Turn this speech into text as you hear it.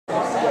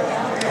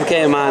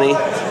Okay, Imani.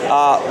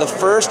 One of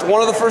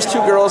the first two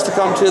girls to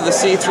come to the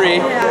C3,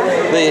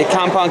 the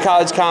Compound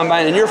College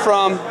Combine, and you're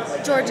from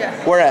Georgia.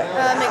 Where at?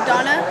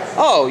 McDonough.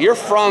 Oh, you're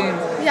from.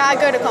 Yeah, I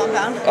go to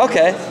Compound.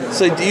 Okay,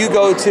 so do you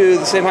go to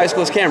the same high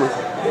school as Cameron?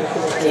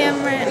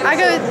 I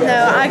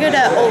go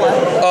to Ola.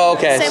 Oh,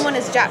 okay. Same one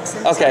as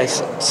Jackson. Okay,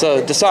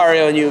 so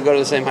Desario and you go to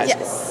the same high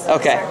school. Yes.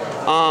 Okay.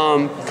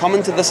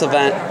 Coming to this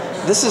event,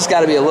 this has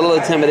got to be a little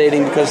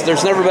intimidating because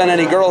there's never been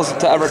any girls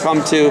to ever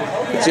come to.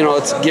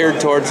 It's geared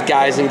towards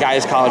guys and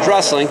guys college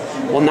wrestling.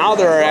 Well, now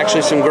there are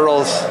actually some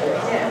girls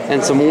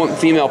and some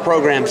female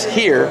programs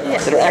here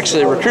that are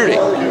actually recruiting.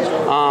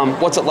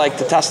 What's it like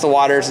to test the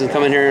waters and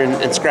come in here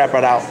and scrap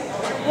it out?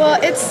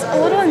 Well, it's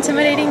a little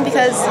intimidating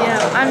because,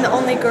 I'm the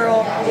only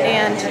girl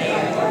and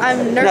I'm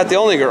nervous. You're not the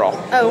only girl.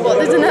 Oh, well,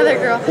 there's another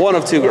girl. One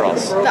of two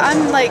girls. But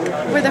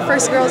we're the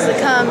first girls to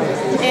come,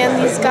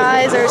 and these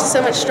guys are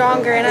so much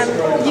stronger,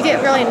 and you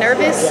get really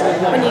nervous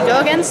when you go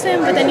against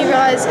them, but then you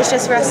realize it's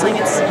just wrestling.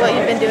 It's what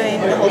you've been doing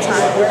the whole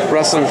time.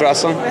 Wrestling's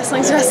wrestling?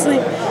 Wrestling's wrestling.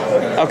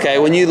 Okay,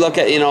 when you look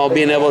at,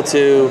 being able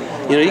to,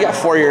 you got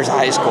 4 years of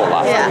high school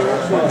left.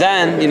 Yeah.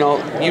 Then,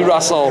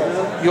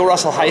 you'll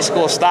wrestle high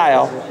school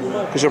style,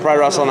 because you'll probably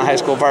wrestle on the high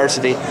school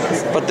varsity.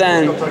 But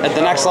then, at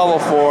the next level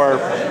for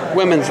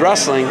women's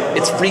wrestling,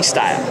 it's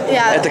freestyle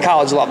at the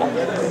college level.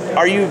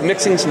 Are you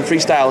mixing some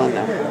freestyle in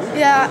there?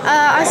 Yeah,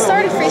 I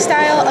started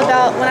freestyle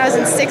about when I was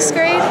in 6th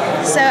grade,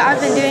 so I've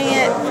been doing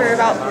it for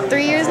about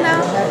 3 years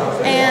now.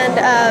 And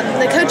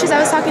the coaches, I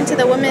was talking to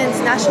the women's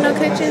national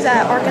coaches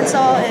at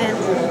Arkansas and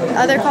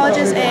other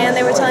colleges, and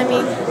they were telling me,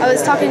 I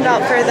was talking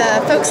about for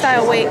the folk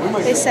style weight,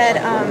 they said,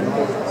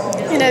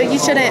 you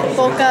shouldn't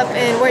bulk up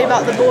and worry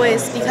about the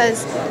boys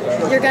because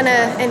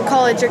in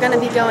college, you're gonna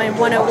be going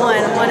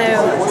 101,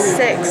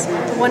 106,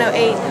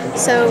 108.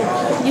 So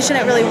you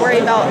shouldn't really worry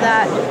about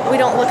that. We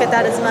don't look at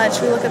that as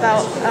much. We look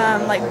about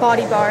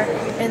body bar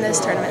in those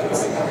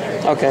tournaments.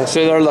 Okay,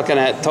 so they're looking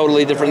at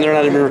totally different. They're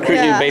not even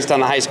recruiting you based on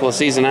the high school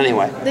season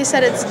anyway. They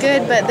said it's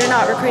good, but they're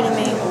not recruiting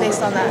me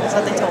based on that. That's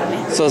what they told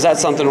me. So is that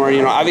something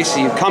where,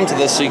 obviously you come to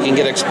this so you can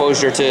get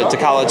exposure to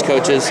college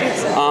coaches.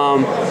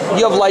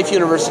 You have Life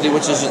University,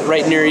 which is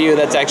right near you.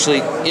 That's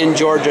actually in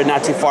Georgia,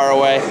 not too far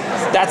away.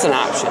 That's an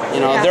option.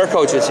 Their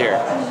coaches here.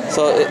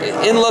 So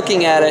in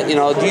looking at it,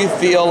 do you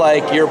feel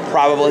like you're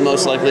probably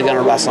most likely going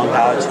to wrestle in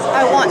college?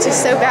 I want to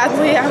so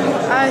badly.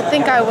 I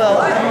think I will.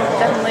 I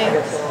definitely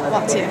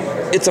want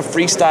to. It's a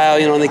freestyle,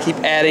 and they keep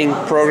adding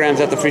programs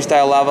at the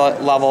freestyle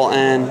level,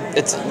 and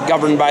it's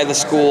governed by the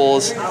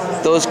schools.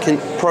 Those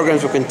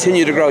programs will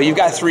continue to grow. You've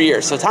got 3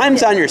 years, so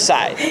time's on your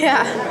side.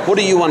 Yeah. What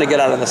do you want to get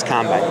out of this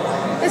combine?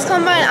 This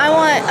combine, I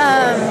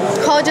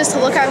want colleges to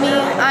look at me.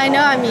 I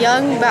know I'm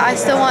young, but I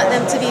still want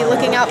them to be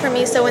looking out for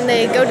me, so when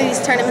they go to these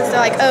tournaments, they're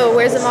like, oh,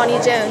 where's Imani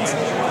Jones?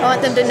 I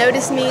want them to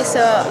notice me,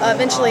 so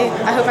eventually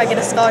I hope I get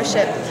a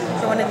scholarship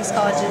for one of these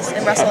colleges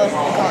and wrestle in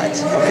college.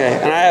 Okay,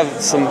 and I have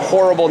some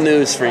horrible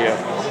news for you.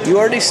 You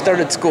already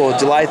started school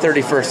July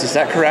 31st, is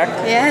that correct?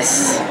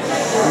 Yes.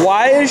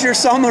 Why is your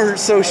summer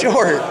so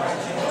short?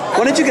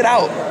 When did you get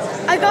out?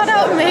 I got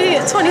out May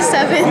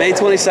 27th. May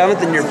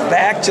 27th, and you're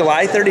back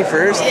July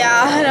 31st? Yeah,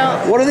 I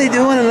know. What are they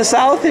doing in the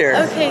South here?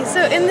 Okay,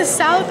 so in the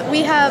South,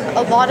 we have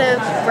a lot of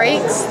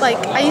breaks.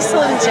 I used to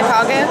live in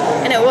Chicago,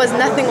 and it was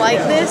nothing like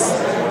this.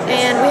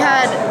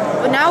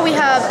 And now we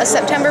have a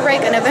September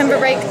break, a November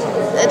break,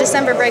 a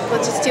December break,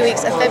 which is 2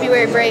 weeks, a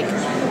February break,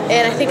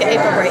 and I think an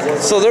April break.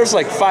 So there's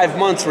 5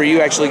 months where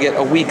you actually get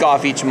a week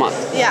off each month.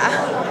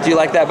 Yeah. Do you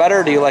like that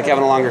better, or do you like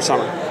having a longer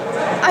summer?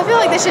 I feel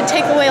like they should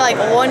take away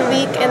 1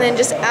 week and then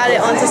just add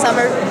it onto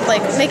summer,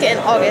 make it in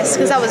August,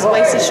 because that was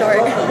way too short.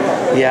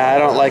 Yeah, I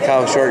don't like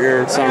how short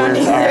your summer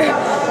is. All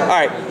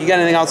right, you got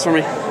anything else for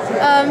me?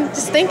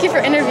 Just thank you for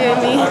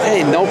interviewing me.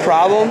 Hey, no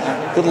problem.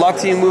 Good luck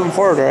to you moving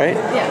forward, all right?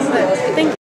 Yes, thank you.